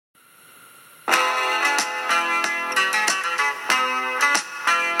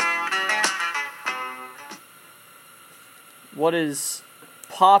What is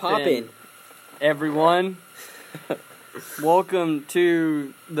poppin', everyone? Welcome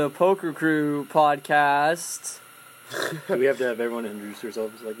to the Poker Crew podcast. Do we have to have everyone introduce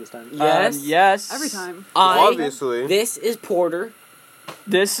themselves like this time? Yes. Yes. Every time. Obviously. This is Porter.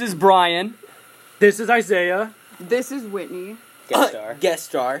 This is Brian. This is Isaiah. This is Whitney. Guest star. Guest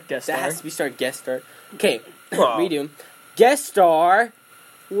star. Guest That star. has to be started guest star. Okay, Wow. redo 'em. Guest star.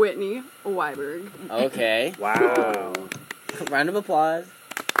 Whitney Weiberg. Okay. Wow. Round of applause.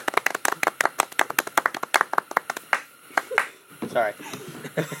 Sorry.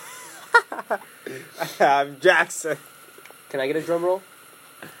 I'm Jackson. Can I get a drum roll?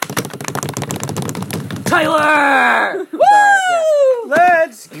 Tyler! Sorry, yeah.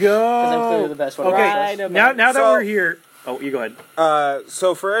 Let's Because I'm go. clearly the best one. Okay, Right now about- that So- we're here. Oh, you go ahead.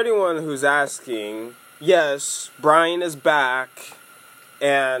 So for anyone who's asking, yes, Brian is back,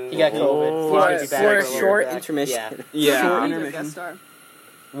 and He got COVID. He's gonna be back For a little short bit. intermission. yeah, Short He's a intermission. guest star.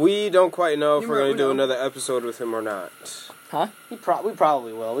 we don't quite know if we're Numero going to do uno. another episode with him or not. We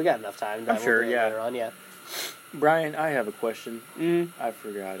probably will. We got enough time. I'm We'll sure, do it yeah. Later on, yeah. Brian, I have a question. Mm. I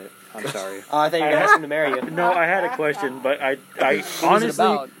forgot it. I'm sorry. I thought you were asking to marry you. No, I had a question, but I What was it honestly,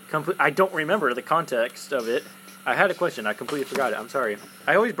 about? I don't remember the context of it. I had a question. I completely forgot it. I'm sorry.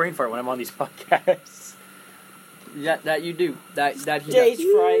 I always brain fart when I'm on these podcasts. Yeah, that you do. That he Stage does.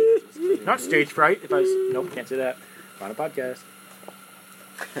 fright. Not stage fright. If I was, nope, can't say that. I'm on a podcast.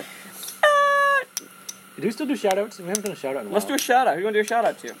 Do we still do shout-outs? We haven't done a shout-out in a while. Let's do a shout out. Who you want to do a shout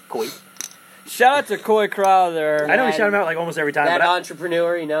out to? Coy. Shout out to Coy Crowther I know we Man. shout him out like almost every time, That but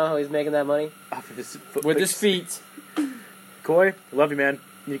entrepreneur, you know how he's making that money? off of his foot with picks. his feet. Coy, I love you, man.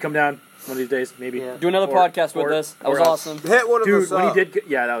 You need to come down one of these days, maybe. Yeah. Do another Or- podcast with or- us. That or was else. awesome. Hit one of Dude, us when up. he did,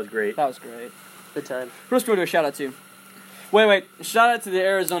 yeah, that was great. That was great. Good time. Who else do we do a shout out to? Wait. Shout out to the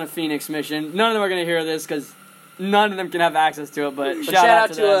Arizona Phoenix mission. None of them are going to hear this because none of them can have access to it, but Shout out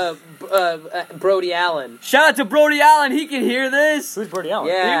to to them. Brody Allen. Shout out to Brody Allen. He can hear this. Who's Brody Allen?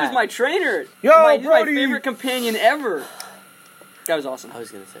 Yeah. He was my trainer. Yo, He's my Brody! favorite companion ever. That was awesome. I was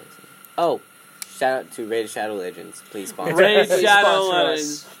going to say something. Oh, shout out to Raid Shadow Legends. Please sponsor Raid Please Shadow sponsor us.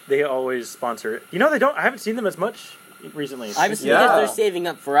 Legends. They always sponsor it. You know, they don't. I haven't seen them as much recently. I haven't seen Yeah. Because they're saving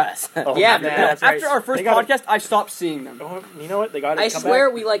up for us. Oh, Yeah, man. man. That's right. After our first They gotta- podcast, I stopped seeing them. Oh, you know what? They got to I come swear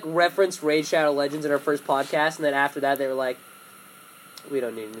back. we referenced Raid Shadow Legends in our first podcast, and then after that they were like, we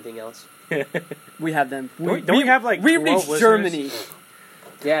don't need anything else. We have them. Don't we have, like, we 12 reached listeners? Germany.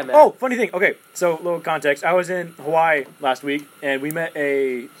 Yeah, man. Oh, funny thing. Okay, so little context. I was in Hawaii last week, and we met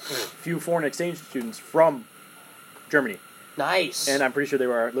a few foreign exchange students from Germany, Nice. and I'm pretty sure they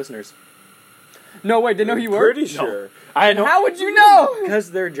were our listeners. No, wait, they know who you were? Pretty sure. I had no, How would you know?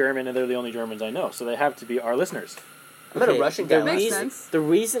 because they're German and they're the only Germans I know, so they have to be our listeners. I met a Russian guy. That makes last sense. week. The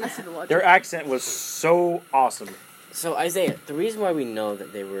reason, I see the logic. Their accent was so awesome. so Isaiah, the reason why we know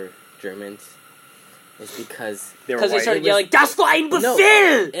that they were Germans is because They were they white. started yelling "Das war ein Befehl."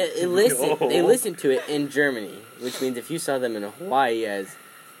 No. They listened to it in Germany, which means if you saw them in Hawaii as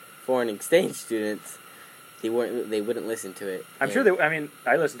foreign exchange students, they wouldn't listen to it. I'm in- sure they. I mean,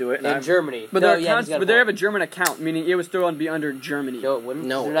 I listened to it, and in I'm, Germany. But, no, their yeah, accounts, he's got a but they have a point. German account, meaning it would still be under Germany. No, it wouldn't.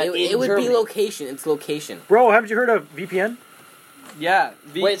 No, They're not it in would Germany. be location. It's location. bro, haven't you heard of VPN? Yeah.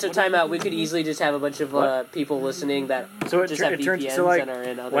 Wait, so time out. We could easily just have a bunch of people listening that So it, just tur- have it turns VPNs so like and are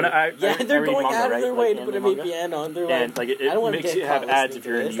in other. when I Yeah, I they're read going manga, out of right? their Like, way to in put the a manga. VPN on. They're And like, like I don't wanna makes get you have caught ads listening if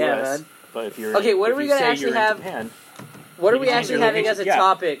you're in to the this. Yeah, US, man. but if you're Okay, what if are we you gonna say actually you're in have- Japan, What are you we can actually change having your as a location. Yeah.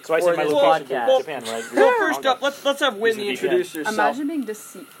 topic So I for said my this location podcast? is Japan. When I Well, read first manga. up, let's have Whitney Use a VPN. introduce herself. Imagine being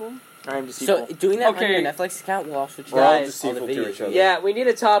deceitful. I'm deceitful. so doing that on Okay. your Netflix account will also We're all Guys, deceitful all the to videos. each other. Yeah, we need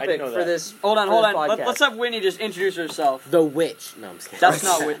a I topic didn't know for that. this. Hold on. for this podcast. Let's have Whitney just introduce herself. The witch. No, I'm just kidding. That's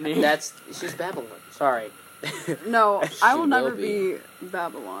not Whitney. That's she's Babylon. Sorry. No, I will will never be. be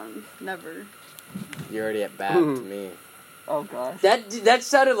Babylon. Never. You're already at Bab to me. Oh gosh. That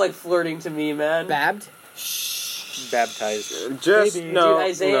sounded like flirting to me, man. Babbed? Baptized. Just Maybe. no, Dude,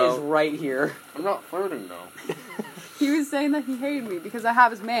 Isaiah is no. right here. I'm not flirting though. He was saying that he hated me because I have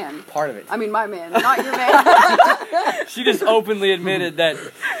his man. Part of it. I mean, my man, not your man. She just openly admitted that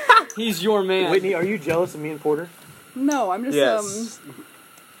he's your man. Whitney, are you jealous of me and Porter? No, I'm just Yes.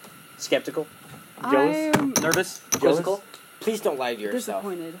 Skeptical. Jealous? I'm Nervous? Quizzical. Please don't lie to yourself.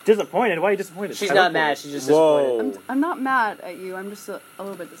 disappointed. Disappointed? Why are you disappointed? She's I not love mad. Porter. She's just Whoa. disappointed. I'm not mad at you. I'm just a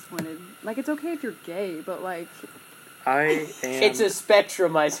little bit disappointed. Like, it's okay if you're gay, but like, I am. It's a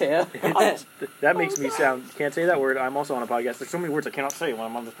spectrum, Isaiah. That makes me sound. Can't say that word. I'm also on a podcast. There's so many words I cannot say when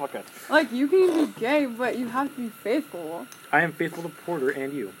I'm on this podcast. like you can be gay, but you have to be faithful. I am faithful to Porter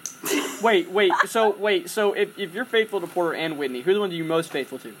and you. Wait. So if you're faithful to Porter and Whitney, who's the one that you're most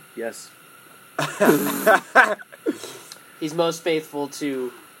faithful to? Yes. He's most faithful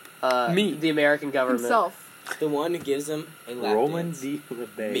to Me. the American government. Himself. The one who gives him a lap Roman dance. D.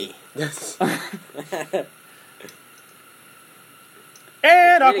 LeBay. Me. Yes.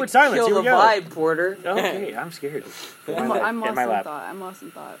 And Way awkward to silence. Kill Here we the go. vibe, Porter. Okay, I'm scared. I'm Get my lap. lost in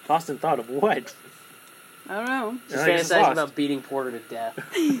thought. Lost in thought of what? I don't know. Just I think it's fantasizing lost. about beating Porter to death.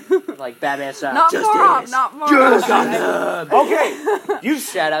 Like Batman style. Not Just Bob. this. Not Bob. Okay. You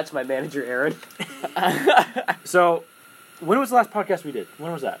Shout out to my manager, Aaron. So, when was the last podcast we did?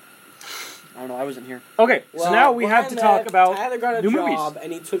 When was that? I don't know. I wasn't here. Okay, so now we have to talk about Tyler got a new job, movies.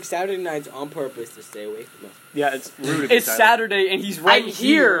 and he took Saturday nights on purpose to stay away from us. Yeah, it's rude. of you, It's Tyler. Saturday and he's right I'm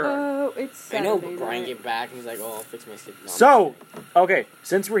here. Oh, it's I Saturday know, but Brian night. came back and he's like, "Oh, I'll fix my shit." No, I'm So, okay,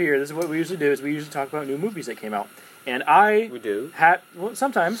 since we're here, this is what we usually do: is we usually talk about new movies that came out. And I We do. had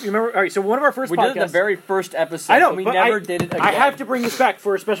sometimes. You remember? All right, so one of our first We podcasts. did it the very first episode. I know, and we but never did it again. I have to bring this back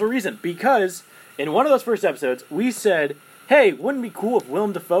for a special reason because in one of those first episodes, we said, "Hey, wouldn't it be cool if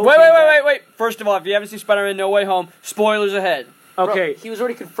Willem Dafoe?" Wait, came wait, back?" wait, wait, wait. First of all, if you haven't seen Spider-Man No Way Home, spoilers ahead. Okay, Bro, he was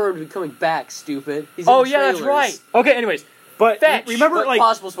already confirmed to be coming back, stupid. He's Oh, in the yeah, that's trailers. right. okay. Anyways, but Fetch, remember, but like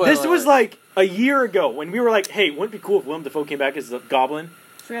possible spoiler this was alert. like a year ago when we were like, "Hey, wouldn't it be cool if Willem Dafoe came back as the Goblin?"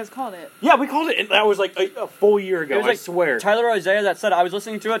 So you guys called it. Yeah, we called it, and that was like a full year ago. It was I like swear. Tyler or Isaiah that said it. I was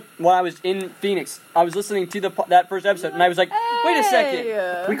listening to it when I was in Phoenix. I was listening to that first episode, and I was like, wait a second.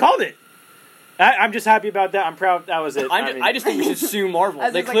 Hey, We called it. I'm just happy about that. I'm proud. That was it. I just think we should sue Marvel.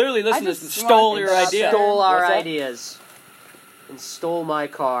 As They it's like, clearly I listened to this and just stole want your to idea. Stole our What's that? ideas. And stole my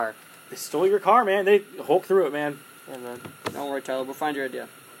car. They stole your car, man. They hulked through it, man. Yeah, man. Don't worry, Tyler. We'll find your idea.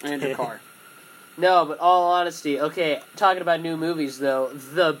 And your car. No, but all honesty, okay, talking about new movies though,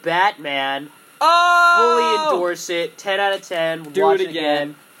 The Batman, Oh! fully endorse it, 10 out of 10, Do watch it it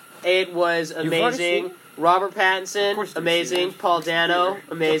again. It was already seen amazing. Robert Of course Pattinson, you've amazing. seen it. Paul Dano,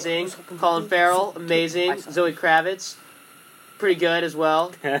 amazing. Colin Farrell, amazing. Zoe Kravitz, pretty good as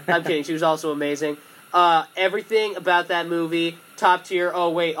well. I'm kidding, she was also amazing. Everything about that movie, top tier. Oh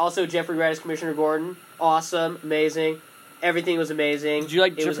wait, also Jeffrey Wright as Commissioner Gordon, awesome, amazing. Everything was amazing. Did you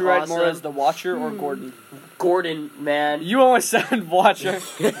like It was Jeffrey Wright more awesome. as the Watcher or Gordon? Gordon, man? You almost said Watcher.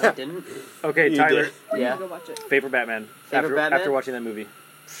 I didn't. Okay, You Tyler. did. I need Yeah. to go watch it. Favorite Batman. Favorite Batman? After watching that movie.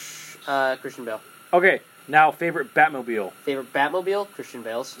 Christian Bale. Okay, now favorite Batmobile. Favorite Batmobile? Christian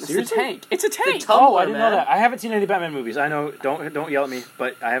Bale's. It's a tank. It's a tank. Tumblr, Oh, I didn't man. know that. I haven't seen any Batman movies. I know. Don't yell at me,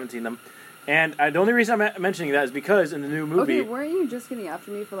 but I haven't seen them. And the only reason I'm mentioning that is because in the new movie. Okay, weren't you just getting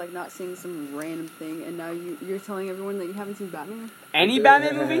after me for like not seeing some random thing, and now you're telling everyone that you haven't seen Batman? Any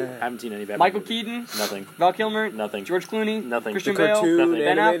Batman movie? I haven't seen any Batman. Michael movies. Keaton, Nothing. Val Kilmer, Nothing. George Clooney, Nothing. Christian The Bale. cartoon Nothing.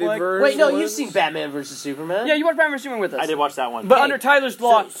 Ben animated Affleck. version. Wait, no, you've was- seen Batman vs Superman. Yeah, you watched Batman vs Superman with us. I did watch that one. But Hey, under Tyler's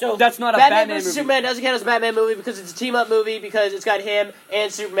law, so that's not a Batman Batman vs movie. Superman doesn't count as a Batman movie because it's a team up movie because it's got him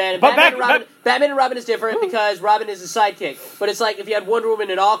and Superman. And But Batman and Robin is different because Robin is his sidekick. But it's like if you had Wonder Woman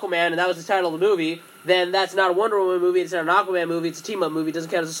and Aquaman and that was the title of the movie, then that's not a Wonder Woman movie. It's not an Aquaman movie. It's a team up movie. It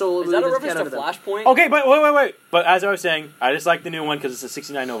doesn't count as a solo Is movie. that a It doesn't reference to count under them. Flashpoint? Okay, but wait. But as I was saying, I just like the new one because it's a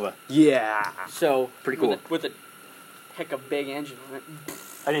 '69 Nova. Yeah. So Pretty cool. with a heck of big engine on it.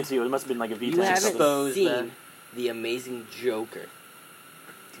 I didn't see it. It must have been like a V10. You or haven't something. Exposed, seen man. The Amazing Joker.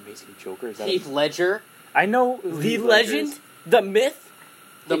 The Amazing Joker. Is that? Heath Ledger. I know The Heath Ledger legend? is- The myth?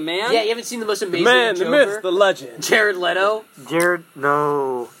 The man? Yeah, you haven't seen the most The amazing man, the Joker? myth, the legend. Jared Leto. Jared.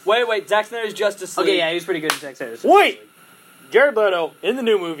 No. Wait, Zack Snyder's Justice League. Okay, yeah, he was pretty good in Zack Snyder's. Wait. Jared Leto in the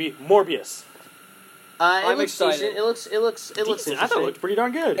new movie Morbius. It I'm looks excited. decent. It looks Decent. I thought it interesting. looked pretty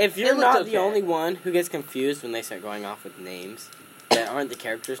darn good. If It you're looked not okay. the only one who gets confused when they start going off with names that aren't the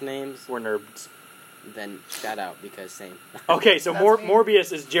characters' names, We're nerds. then shout out because same. Okay, so That's me.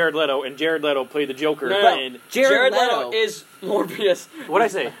 Morbius is Jared Leto, and Jared Leto played the Joker No. in. Jared Leto Leto. is Morbius. What'd I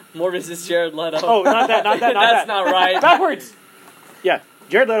say? Morbius is Jared Leto. Oh, not that. That's that. not right. Backwards. Yeah,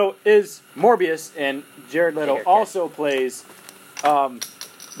 Jared Leto is Morbius, and Jared Leto Haircut. also plays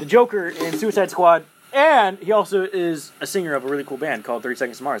the Joker in Suicide Squad, and he also is a singer of a really cool band called 30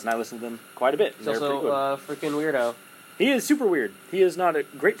 Seconds to Mars, and I listen to them quite a bit. He's They're pretty also cool. freaking weirdo. He is super weird. He is not a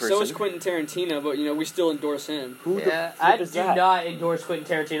great person. So is Quentin Tarantino, but we still endorse him. Who Yeah, the flip I is do that? not endorse Quentin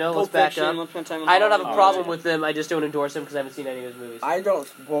Tarantino. Let's Pulp back Fiction, up. Once Upon a Time in I don't have a Hollywood. problem with him. I just don't endorse him because I haven't seen any of his movies. I don't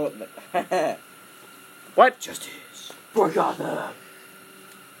support them. What? Justice. For Gotham.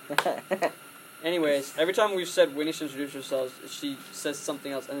 Anyways, every time we've said Whitney should introduce herself, she says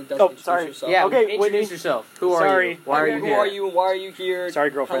something else and then doesn't Oh, introduce sorry. herself. Yeah, Okay, introduce Whitney. yourself. Who are Sorry. you? Why are you Who here? are you? Why are you here? Sorry,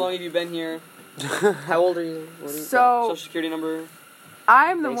 girlfriend. How long have you been here? How old are you? What are you? So Social security number?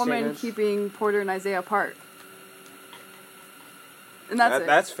 I'm the Bank woman statements. keeping Porter and Isaiah apart, and that's it.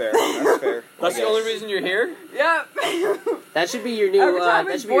 That's fair. That's fair. That's the only reason you're here? Yep. That should be your new. Every time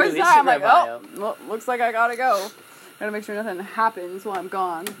that his should be your voice new out, I'm Instagram like, bio. oh, well, looks like I gotta go. Gotta make sure nothing happens while I'm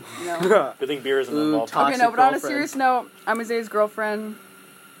gone. You know. Good thing beer isn't Ooh, involved. toxic Okay, no, but on a girlfriend. serious note, I'm Isaiah's girlfriend.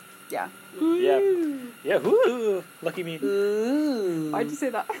 Yeah. Yeah, whoo, lucky me. Why'd you say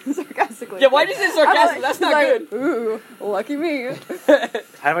that sarcastically? Yeah, why'd you say sarcastic? That's not like, good. Ooh, lucky me.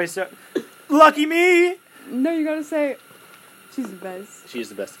 How do I start? Lucky me! No, you gotta say, she's the best. She's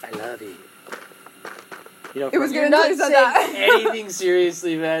the best. I love you. You know, It was You're good not until you saying said that. anything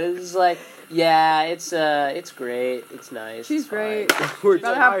seriously, man. It's just like, yeah, it's great. It's nice. She's it's fine. great. We're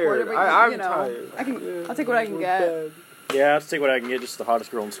Gotta have tired. porter, but I'm you know, tired. I'll take what I can get. yeah, let's take what I can get. Just the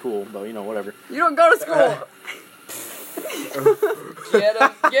hottest girl in school, but you know, whatever. You don't go to school. Get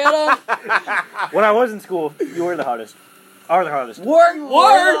him, get him. When I was in school, you were the hottest. Are the hottest. Word.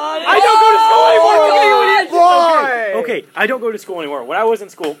 I don't go to school anymore. Boy! Okay, I don't go to school anymore. When I was in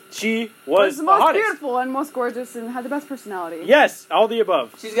school, she was Was the the most hottest. beautiful and most gorgeous and had the best personality. Yes, all the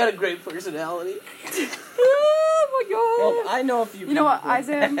above. She's got a great personality. Oh Well, I know a few. You know what, people.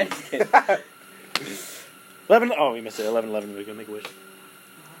 Isaiah? 11. Oh, we missed it. 11. We can make a wish.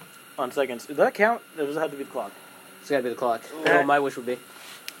 On seconds. Does that count? Or does it have to be the clock? It's gotta be the clock. Well, my wish would be.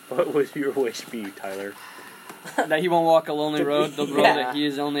 What would your wish be, Tyler? That he won't walk a lonely road, the road Yeah. that he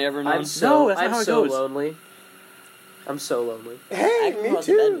has only ever known. I'm so that's not how I'm it so goes. lonely. I'm so lonely. Hey, can me go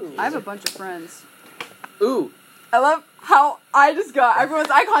to bed too. with you. I have a bunch of friends. Ooh, I love how I just got everyone's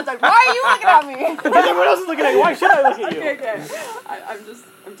eye contact. Why are you looking at me? Because everyone else is looking at you. Why should I look at you? Okay.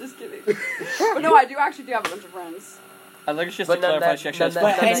 I'm just kidding. But no, I do actually have a bunch of friends. I think it's just But to none clarify, that- she actually has none But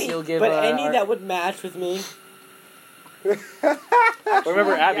that- friends. any, you'll give, but uh, any our- that would match with me.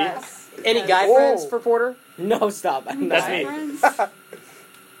 Remember Abby? Yes. any Yes. guy Whoa. friends for Porter? No, stop. I'm That's not. me. Friends.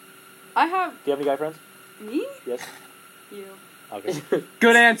 I have Do you have any guy friends? me. Yes. You. Okay.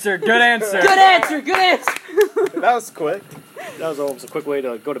 Good answer, good answer. Good answer. Good answer. That was quick. That was almost a quick way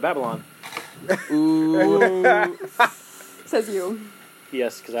to go to Babylon. Ooh. Says you.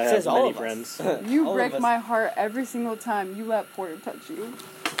 Yes, because I have Says all many of friends. us. You All break of us. my heart every single time you let Porter touch you.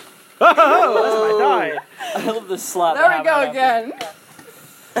 Oh, that's my die. I love the slap. There we that go happened.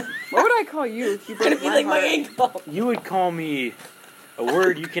 again. What would I call you if you broke You my like my heart? ankle. You would call me a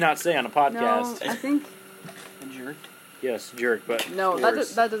word you cannot say on a No, podcast. I think A jerk. Yes, jerk, but no. That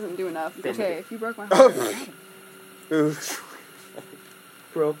worse. that doesn't do enough. Been Okay, with if you broke my heart, Oof.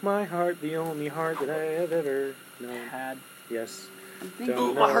 broke my heart, the only heart that I have ever known. Had. Yes. I'm thinking. Don't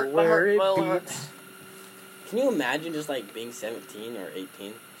Ooh, know my heart, my where heart, it my heart. beats. Can you imagine just like being 17 or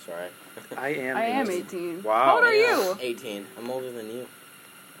 18? Sorry. I am. I am 18. 18. Wow. How old are you? 18. I'm older than you.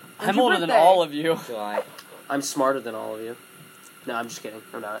 I'm your older than birthday? all of you. July. I'm smarter than all of you. No, I'm just kidding.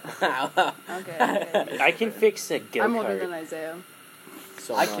 I'm not. Okay. Okay. I can fix a go I'm older than kart. Isaiah.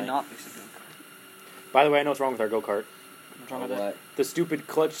 So I am cannot fix a go-kart. By the way, I know what's wrong with our go kart. What's wrong with What? The stupid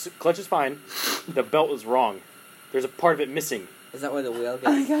clutch. Clutch is fine. The belt is wrong. There's a part of it missing. Is that why the wheel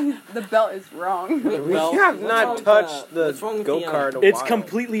Oh my gets... god, the belt is wrong. We Well, have what's wrong not with touched the- what's wrong the with go the, kart. It's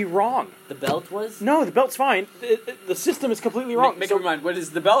completely wrong. The belt was? No, the belt's fine. The system is completely wrong. Make So- up your mind. What is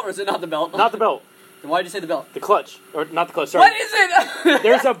the belt or is it not the belt? Not the belt. Then why'd you say the belt? The clutch. Or not the clutch, sorry. What is it?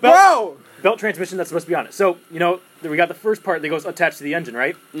 There's a belt, Bro! belt transmission that's supposed to be on it. So, you know, we got the first part that goes attached to the engine,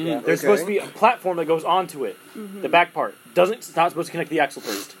 right? Mhm. There's supposed to be a platform that goes onto it. The back part. It's not supposed to connect to the axle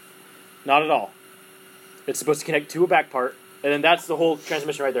first. Not at all. It's supposed to connect to a back part, and then that's the whole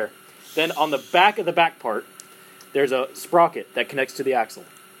transmission right there. Then on the back of the back part, there's a sprocket that connects to the axle.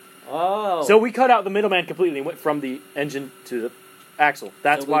 Oh. So we cut out the middleman completely and went from the engine to the axle.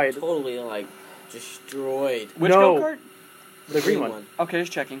 That's So we why it, totally, like, destroyed Which No. go-kart? the green one. Okay,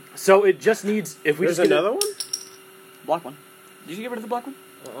 just checking. So it just needs if we There's just get another one? Black one. Did you get rid of the black one?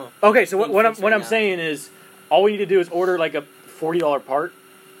 Okay, so what I'm Fix what right I'm now. saying is all we need to do is order like a $40 part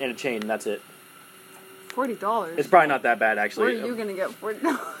and a chain, and that's it. $40. It's probably not that bad Where actually. are you gonna get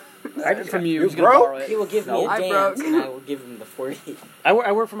 $40? From you. You Who's gonna broke? borrow it? He will give me No. a I dance, broke. and I will give him the 40.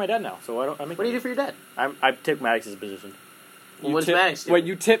 I work for my dad now, so I make What do you do for your dad? I took Maddox's position. Well, what does tip- Maddox do? Wait,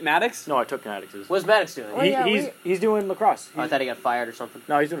 you tip Maddox? No, I took Maddox's. What's Maddox doing? Oh, yeah, He's doing lacrosse. Oh, I thought he got fired or something.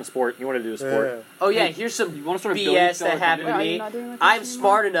 No, he's doing a sport. He wanted to do a sport. Yeah. Oh yeah, here's some You want to start a billion BS dollar that happened to company? Are you me. not doing like I'm this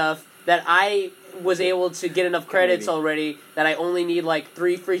smart enough that I was able to get enough credits Maybe. already that I only need like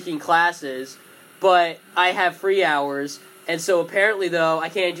 3 freaking classes, but I have free hours. And so apparently, though, I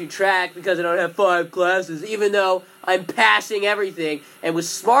can't do track because I don't have 5 classes, even though I'm passing everything and was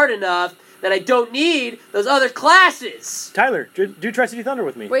smart enough that I don't need those other classes. Tyler, do Tri-City Thunder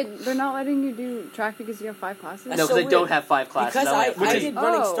with me. Wait, they're not letting you do track because you have 5 classes? That's No, so because I don't weird. have 5 classes. Because only I have 3. did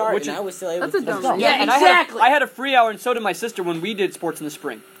running Oh. start, Which and is- I was still able That's a to dumb do reason. Yeah, And exactly. I had a free hour, and so did my sister when we did sports in the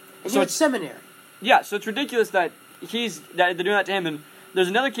spring. And so you're at it's- seminary. Yeah, so it's ridiculous that they're doing that to him, and there's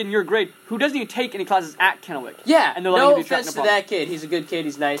another kid in your grade who doesn't even take any classes at Kennewick. Yeah, And they're letting no you do track offense in to a pub. that kid. He's a good kid.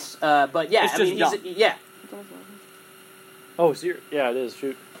 He's nice. But yeah, It's I mean, just yeah. Oh, so yeah, it is.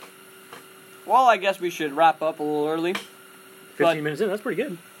 Shoot. Well, I guess we should wrap up a little early. 15 minutes in, that's pretty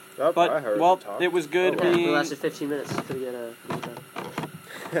good. Oh, But, I heard well, the talk. it was good Yeah, we being... lasted 15 minutes. Pretty good.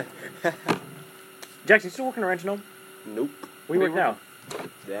 Jackson, you still working around Genome? Nope. Where you Where work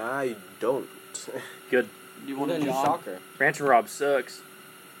you now? I don't. Good. You I'm want a gonna do job? soccer. Ranch and Rob sucks.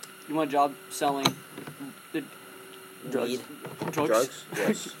 You want a job selling Weed. drugs? Drugs?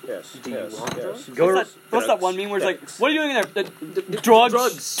 Yes. Yes. Do you yes. want yes. drugs? Go What's to that one meme where it's like, Drugs. what are you doing in there? Drugs.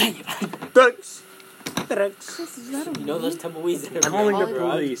 Drugs. Dang it. Drugs. Drugs. Chris, is that a You know those weed? tumbleweeds that are calling the really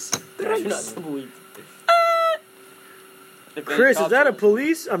drugs? police. They're not tumbleweeds. If any Chris, is cops that a are-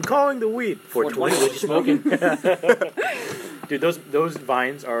 police? I'm calling the weed. 420, what you smoking? Dude, those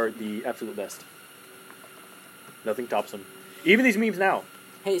vines are the absolute best. Nothing tops them. Even these memes now.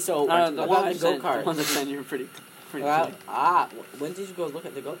 Hey, so The about ones the that the ones that go-kart. send you pretty Well, when did you go look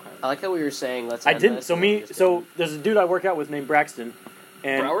at the go-kart? I like how we were saying. Let's. I end didn't. this, So and we me. just So didn't. there's a dude I work out with named Braxton,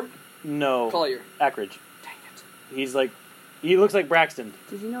 and Broward? no, Collier. Ackridge. Dang it. He's like, he looks like Braxton.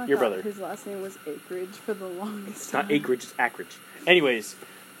 Did you know I Your thought brother. his last name was Acreage for the longest It's time? not Acreage, it's Ackridge. Anyways,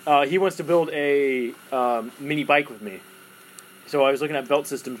 he wants to build a mini bike with me. So I was looking at belt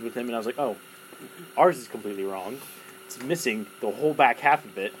systems with him, and I was like, oh, ours is completely wrong. It's missing the whole back half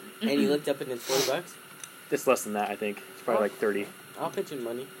of it. And you looked up and it's $40? It's less than that, I think. It's probably like 30. I'll pitch you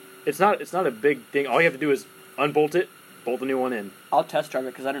money. It's not a big thing. All you have to do is unbolt it, bolt the new one in. I'll test drive it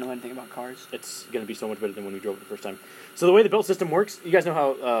because I don't know anything about cars. It's going to be so much better than when we drove it the first time. So the way the belt system works, you guys know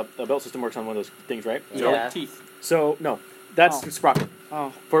how a belt system works on one of those things, right? Yeah. Teeth. So, no, that's Oh. sprocket.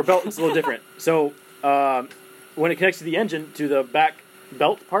 Oh. For a belt, it's a little different. So, when it connects to the engine, to the back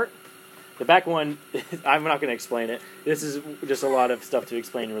belt part, the back one, I'm not going to explain it. This is just a lot of stuff to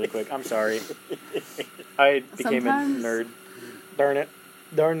explain really quick. I'm sorry. I became Sometimes- a nerd. Darn it.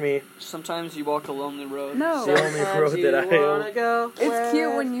 Darn me. Sometimes you walk a lonely road. No. The only road that I wanna go. It's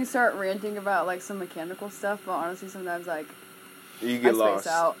cute when you start ranting about like some mechanical stuff, but honestly, sometimes like You I get space lost.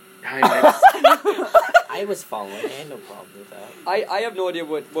 out. I was following. I had no problem with that. I have no idea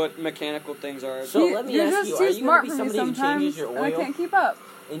what mechanical things are. So let me You're ask just you, too are you smart going to be for me somebody who sometimes, changes your and I oil can't keep up.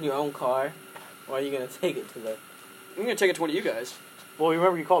 in your own car? Or are you going to take it to the... I'm gonna take it to one of you guys. Well,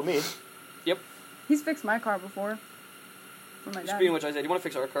 remember you called me. He's fixed my car before. For my dad. Speaking of which, I said, you want to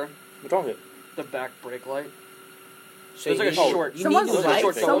fix our car? What's wrong with it? The back brake light. So There's like a you- short- You Someone, need the those are lights.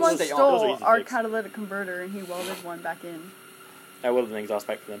 short- someone stay on. Those are stole easy our fix. catalytic converter and he welded one back in. I welded the exhaust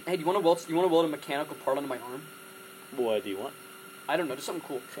back for them. Hey, do you want to weld a mechanical part onto my arm? What do you want? I don't know, just something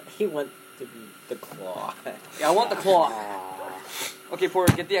cool. He wants to be the claw. Yeah, I want the claw. Okay,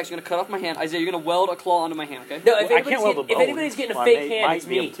 Porter, get the X. You're gonna cut off my hand. Isaiah, you're gonna weld a claw onto my hand, okay? No, if Well, I can't anybody's, weld getting, the if bone. anybody's getting a Well, I fake may- hand, might it's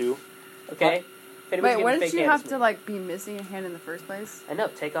be able me. to. Okay. If anybody's Wait, getting a wouldn't fake you hand, have it's to me. like be missing a hand in the first place? I know.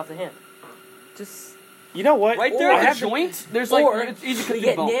 Take off the hand. Just You know what? Right there I at the have to- joint, there's Or like, it's easy to we cut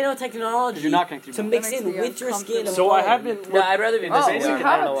get through bone. nanotechnology You're not connected to through bone. mix That in makes me with your skin. uncomfortable. So I have been. No, I'd rather be oh, missing we a skin. I have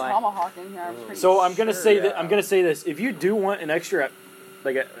don't a know why. tomahawk in here. I'm pretty So I'm gonna sure. say Yeah. that I'm gonna say this. If you do want an extra,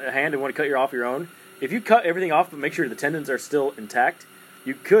 like a hand and want to cut your off your own, if you cut everything off but make sure the tendons are still intact,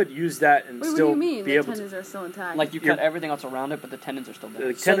 you could use that and Wait, what do still you mean? be The able to. tendons are still intact. Like, you You're- cut everything else around it, but the tendons are still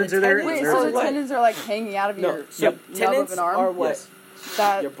there. The So tendons the are there. tendons Wait, and so they're- the tendons are like hanging out of No, your so nub of tendons an arm? are what? Yes.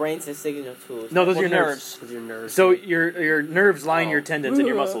 That Your brain's a signal tool. No, those are Well, your nerves. With your nerves. So your nerves line your tendons and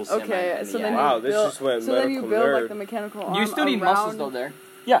your muscles. Okay, Yeah, so yeah. then Wow, you this build, just went so then you medical build like nerd. the mechanical arm You still need around... muscles, though, there.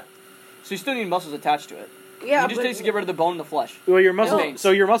 Yeah. So you still need muscles attached to it. Yeah, you just need to get rid of the bone and the flesh. Well, your muscles. Veins. So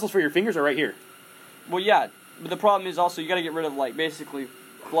your muscles for your fingers are right here. Well, yeah, but the problem is also you gotta get rid of, like, basically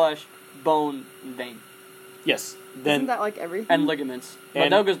flesh, bone, and vein. Yes. Isn't Then that like everything? And ligaments.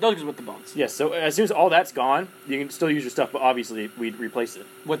 But And- those goes with the bones. yes. So as soon as all that's gone, you can still use your stuff, but obviously we'd replace it.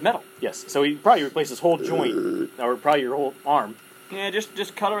 With metal. Yes. So we probably replace this whole joint, or probably your whole arm. Yeah,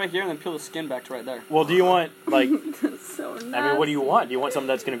 just cut it right here and then peel the skin back to right there. Well, do you want like? That's so nasty. I mean, what do you want? Do you want something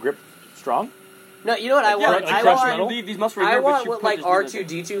that's going to grip strong? No, you know what I Yeah, want? like I crushed want. metal? leave these muscles right I here, but want you what put like this in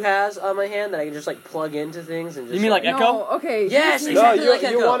there. R2D2 has on my hand that I can just like plug into things and just. You mean like No, Echo? okay. Yes, you exactly. need No, like you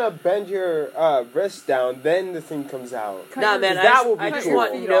Echo. want to bend your wrist down, then the thing comes out. cut Nah, your- man, That I would be just cool.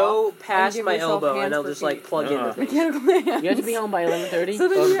 want Feet no off past and give my yourself elbow, hands and I'll for just like feet. plug into Uh-uh. things. Mechanical hands. You have to be home by 11:30. So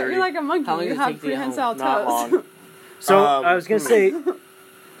then Oh, you're, dirty. you're like a monkey. How long You does it have take to get prehensile home? Not toes. long. So Um, I was going to say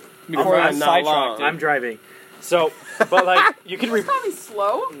Before I not sidetracked long. it. I'm driving. So, but like you can. It's probably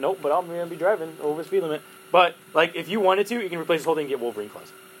slow. Nope, but I'm gonna be driving over the speed limit. But like, if you wanted to, you can replace this whole thing and get Wolverine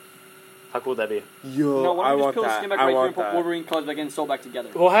claws. How cool would that be? Yo, No, why I don't we just want peel the that. skin back I right here and want put that. Wolverine claws back in and sew it back together?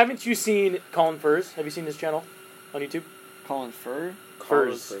 Well, haven't you seen Colin Furs? Have you seen this channel on YouTube? Colin Fur.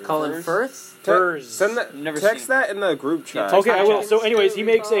 Furs. Colin Firth? Furs. Send that. Never Text seen that in the group chat. Okay, I will. Jackson. So, anyways, he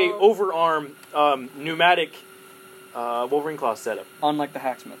makes a overarm pneumatic Wolverine claw setup. Unlike the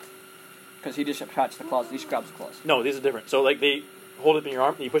hacksmith, because he just attached the claws. He just grabs the claws. No, these are different. So, like, they hold it in your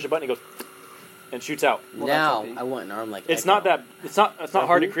arm, and you push a button, and it goes and shoots out. Well, Now that's OP. I want an arm like It's Echo. not that. It's not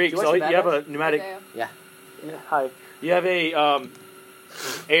hard to create. Do you So watch you the have Bad a pneumatic. Yeah. Hi. You have a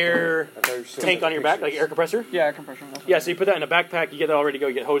air tank on your back, like air compressor. Yeah, air compression. that's Yeah, what so you put that in a backpack. You get that all ready to go.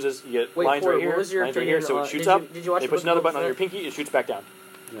 You get hoses. You get Wait, lines Corey, right here. what was your Lines right here, opinion so on- it shoots did up. you- did you watch They the push book another of button on Boba your Fett? pinky. It shoots back down.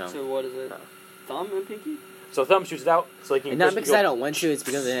 No. So what is it? Thumb and pinky? So thumb shoots it out. So like you can And not push it, because you go- I don't want to, it's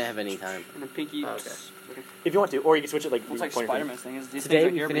because I didn't have any time. And a pinky. Oh, okay. If you want to, or you can switch it like. Looks like pointer finger. Spider-Man thing. Is these Today things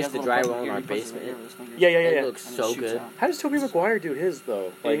right we here, but finished he has the a little drywall button in here, our he pushes it basement. here with his finger. Yeah. It looks And it so shoots good. out. How does Tobey Maguire do his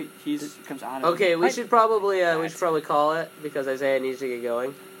though? Like, He's comes out of Okay, it. we should probably call it because Isaiah needs to get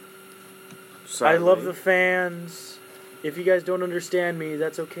going. I love the fans. If you guys don't understand me,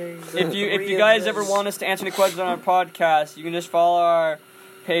 that's okay. If you guys ever want us to answer any questions on our podcast, you can just follow our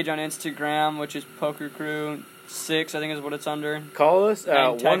page on Instagram, which is Poker Crew 6, I think is what it's under. Call us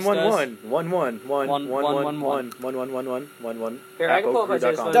And text us. 111-111-1111-1111. Here, I can pull up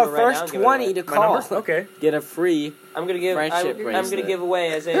Isaiah's phone The number right now first and give it 20 away. to My call number? Okay. get a free. I'm gonna give. Friendship I'm gonna bracelet. give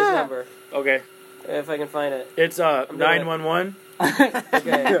away Isaiah's number Okay. if I can find it. It's doing it. 911.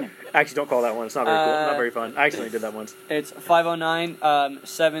 Okay. Actually, don't call that one. It's not very cool. Not very fun. I actually did that once. It's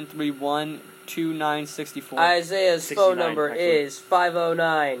 509-731-2964. Isaiah's 69, phone number actually. is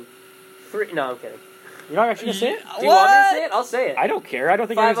 509. No, I'm kidding. You're not actually gonna say it? Do you want me to say it? I'll say it. I don't care. I don't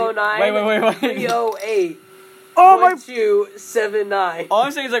think you're gonna say 509 Wait. 308 Oh my! 1279. All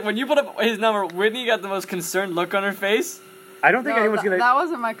I'm saying is, like, when you put up his number, Whitney got the most concerned look on her face. I don't think No, anyone's gonna. That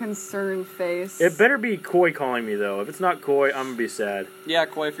wasn't my concerned face. It better be Coy calling me though. If it's not Coy, I'm gonna be sad. Yeah,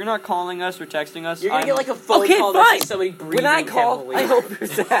 Coy, if you're not calling us or texting us, You're gonna I'm- get like a phone Okay, call fine. that says somebody breathing When I call, heavily. I hope you're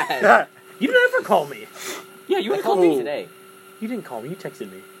sad. You never call me. Yeah, you I would called call you me. today. You didn't call me. You texted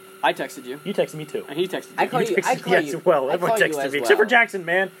me. I texted you, You texted me too. and he texted I you. call You you. texted I call me you. as well. I Everyone call you texted as me well. except for Jackson,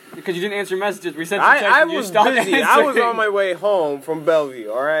 man. Because you didn't answer messages. We sent you texts I and you was stopped busy. I was answering. on my way home from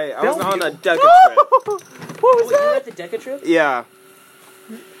Bellevue. All right, I was on a Bellevue? DECA trip. What was Wait, you were that? at the Deca trip? Yeah.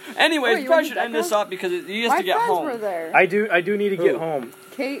 Anyways, Wait, we you probably went should to end this Becca? up because he has My to get friends home. were there. I do need to get Who? home.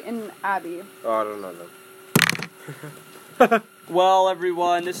 Kate and Abby. Oh, I don't know them. Well,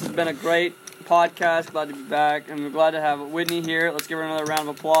 everyone, this has been a great podcast. Glad to be back, and we're glad to have Whitney here. Let's give her another round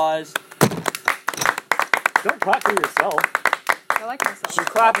of applause. Don't clap for yourself. I like myself. She's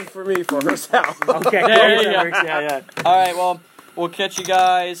clapping for me for herself. Okay, There you that go. works. Yeah. All right, well, we'll catch you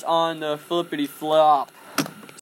guys on the flippity flop.